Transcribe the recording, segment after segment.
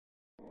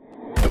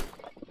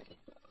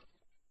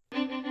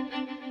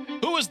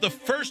Who was the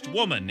first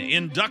woman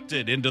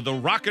inducted into the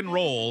Rock and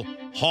Roll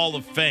Hall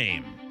of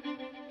Fame?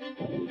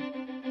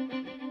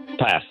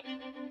 Pass.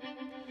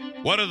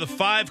 What are the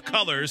 5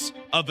 colors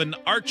of an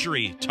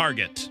archery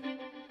target?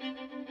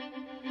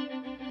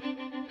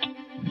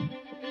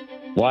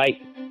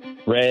 White,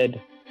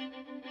 red,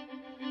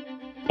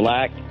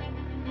 black,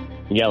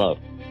 yellow.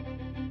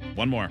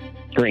 One more.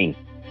 Green.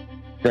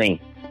 Green.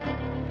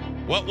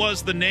 What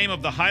was the name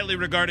of the highly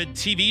regarded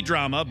TV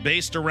drama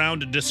based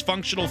around a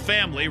dysfunctional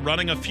family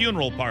running a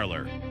funeral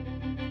parlor?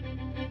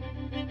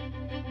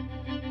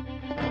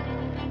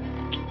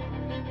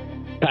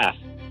 Pass.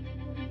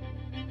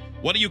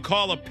 What do you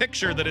call a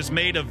picture that is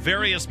made of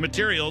various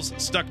materials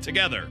stuck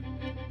together?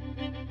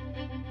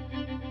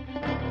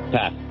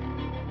 Pass.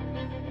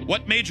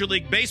 What Major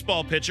League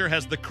Baseball pitcher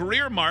has the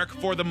career mark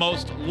for the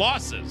most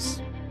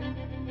losses?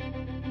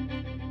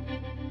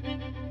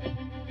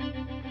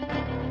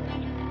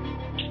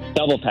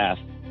 Double pass.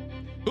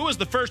 Who was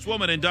the first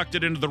woman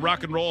inducted into the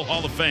Rock and Roll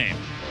Hall of Fame?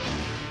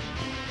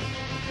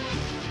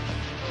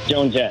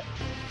 Joan Jett.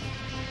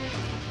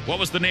 What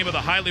was the name of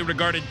the highly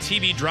regarded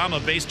TV drama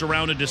based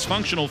around a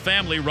dysfunctional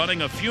family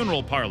running a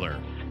funeral parlor?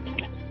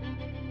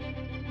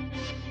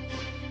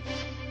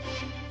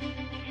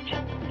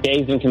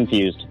 Dazed and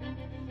Confused.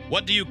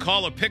 What do you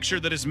call a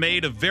picture that is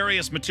made of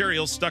various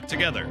materials stuck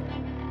together?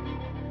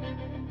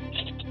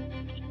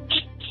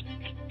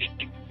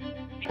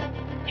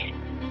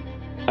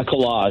 A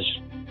collage.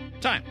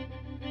 Time.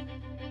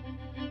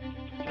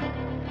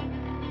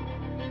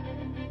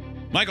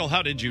 Michael,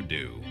 how did you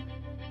do?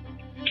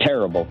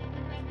 Terrible.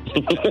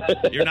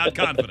 You're not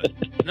confident.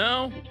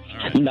 No? All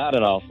right. Not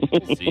at all.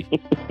 We'll see.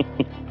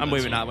 I'm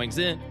waving Hot Wings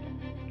in.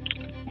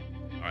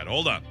 All right,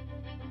 hold on.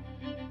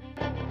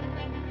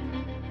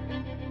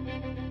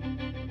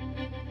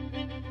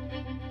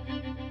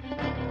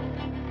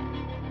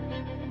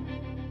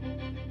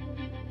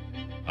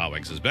 Hot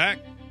Wings is back.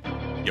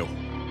 Yo.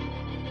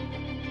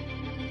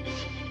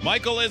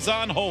 Michael is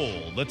on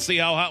hold. Let's see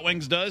how Hot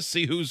Wings does.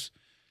 See who's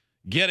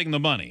getting the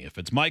money. If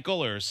it's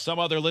Michael or some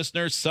other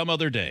listener, some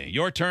other day.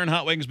 Your turn,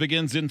 Hot Wings,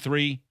 begins in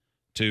 3,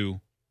 2,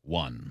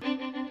 1.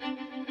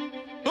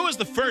 Who is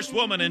the first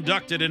woman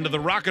inducted into the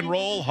Rock and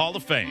Roll Hall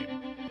of Fame?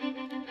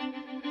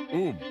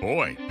 Ooh,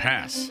 boy.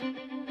 Pass.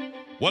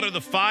 What are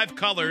the 5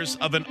 colors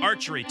of an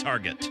archery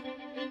target?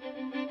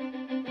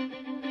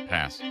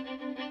 Pass.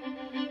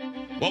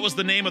 What was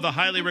the name of the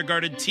highly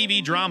regarded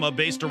TV drama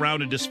based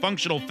around a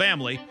dysfunctional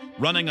family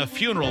running a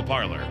funeral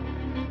parlor?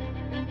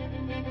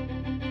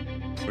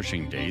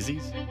 Pushing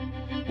Daisies?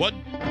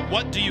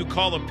 What do you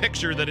call a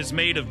picture that is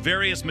made of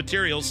various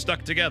materials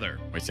stuck together?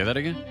 Wait, say that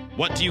again?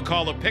 What do you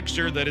call a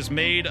picture that is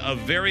made of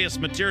various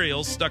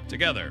materials stuck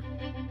together?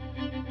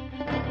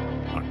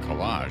 A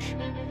collage.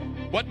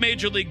 What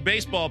Major League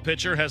Baseball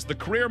pitcher has the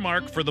career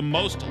mark for the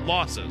most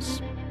losses?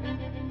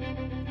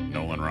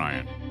 Nolan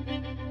Ryan.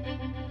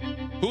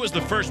 Who is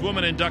the first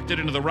woman inducted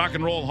into the Rock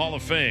and Roll Hall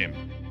of Fame?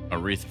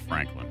 Aretha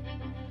Franklin.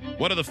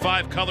 What are the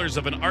 5 colors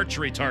of an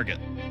archery target?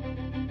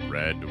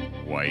 Red,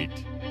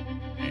 white,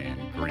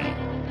 and green.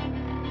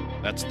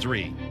 That's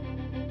 3.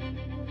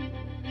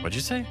 What'd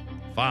you say?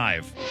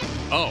 5.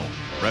 Oh,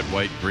 red,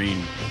 white,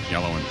 green,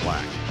 yellow, and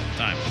black.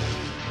 Time.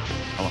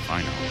 Hell if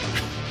I know.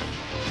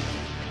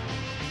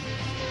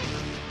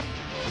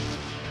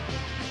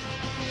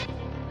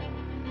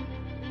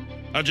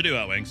 How'd you do,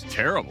 Hot Wings?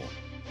 Terrible.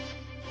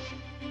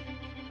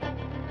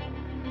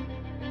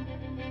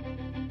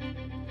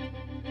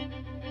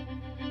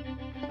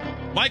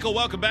 Michael,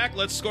 welcome back.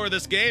 Let's score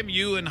this game.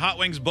 You and Hot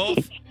Wings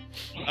both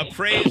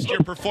appraised your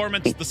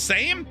performance the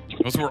same?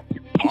 Those were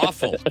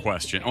awful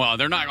questions. Well,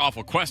 they're not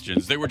awful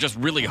questions. They were just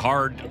really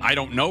hard, I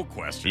don't know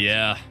questions.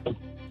 Yeah.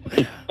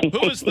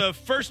 Who is the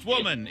first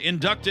woman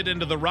inducted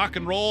into the Rock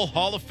and Roll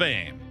Hall of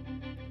Fame?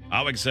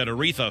 Hot Wings said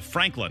Aretha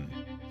Franklin.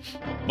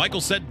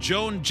 Michael said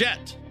Joan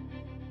Jett.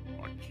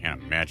 Well, I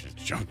can't imagine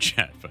it's Joan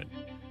Jett, but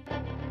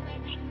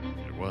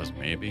it was,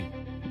 maybe.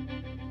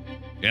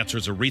 The answer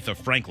is Aretha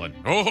Franklin.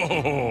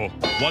 Oh!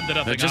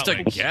 1-0. Just Hot a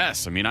Wings.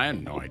 guess. I mean, I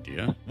had no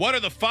idea. What are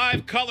the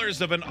 5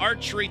 colors of an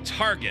archery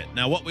target?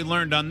 Now, what we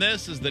learned on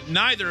this is that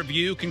neither of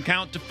you can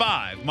count to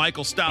 5.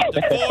 Michael stopped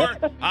at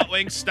 4. Hot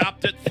Wings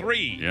stopped at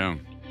 3. Yeah.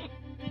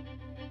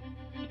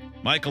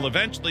 Michael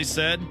eventually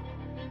said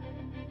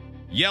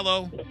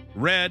yellow,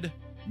 red,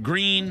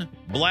 green,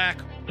 black,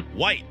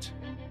 white.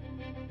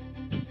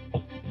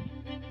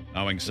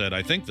 Hot Wings said,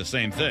 I think the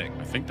same thing.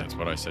 I think that's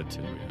what I said,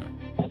 too, yeah.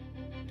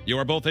 You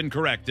are both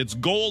incorrect. It's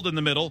gold in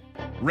the middle.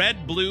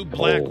 Red, blue,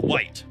 black,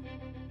 white.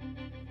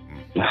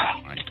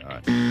 My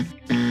God.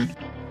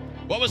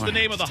 What was the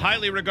name of the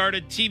highly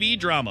regarded TV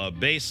drama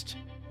based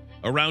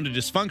around a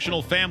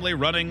dysfunctional family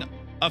running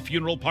a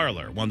funeral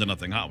parlor?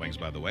 1-0 Hot Wings,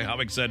 by the way. Hot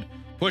Wings said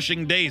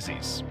Pushing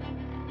Daisies.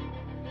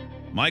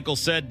 Michael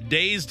said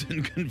Dazed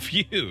and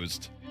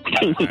Confused.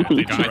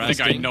 I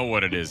think I know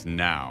what it is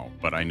now,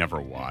 but I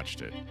never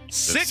watched it.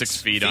 6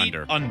 feet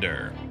under.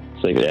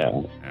 So,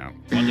 yeah. Yeah.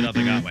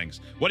 1-0 Hot Wings.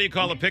 What do you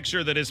call a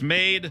picture that is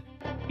made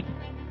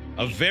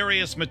of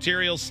various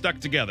materials stuck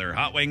together.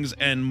 Hot Wings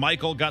and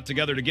Michael got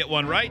together to get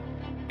one right.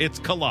 It's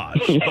collage.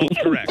 Both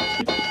correct.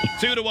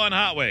 2-1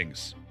 Hot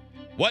Wings.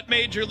 What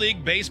Major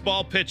League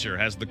Baseball pitcher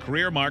has the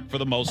career mark for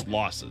the most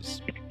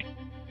losses?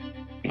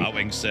 Hot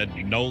Wings said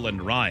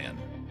Nolan Ryan.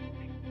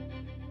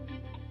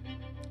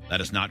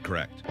 That is not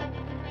correct.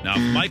 Now,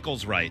 if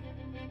Michael's right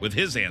with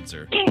his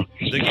answer,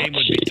 the game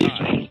would be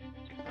tied.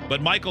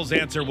 But Michael's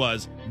answer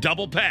was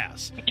double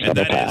pass. And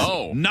that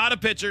is not a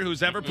pitcher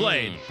who's ever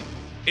played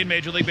in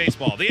Major League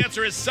Baseball. The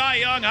answer is Cy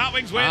Young. Hot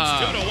Wings wins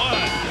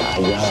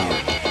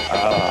 2-1.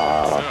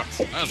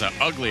 That was an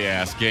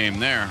ugly-ass game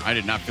there. I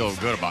did not feel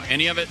good about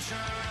any of it.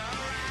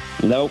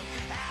 Nope.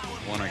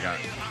 One I got.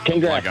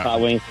 Congrats, Hot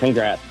Wings.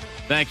 Congrats.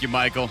 Thank you,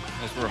 Michael.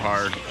 Those were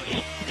hard.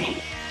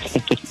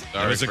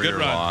 That was a good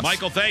run. Loss.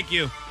 Michael, thank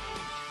you.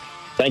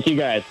 Thank you,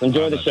 guys.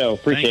 Enjoy the show.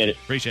 Appreciate it.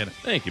 Appreciate it.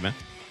 Thank you, man.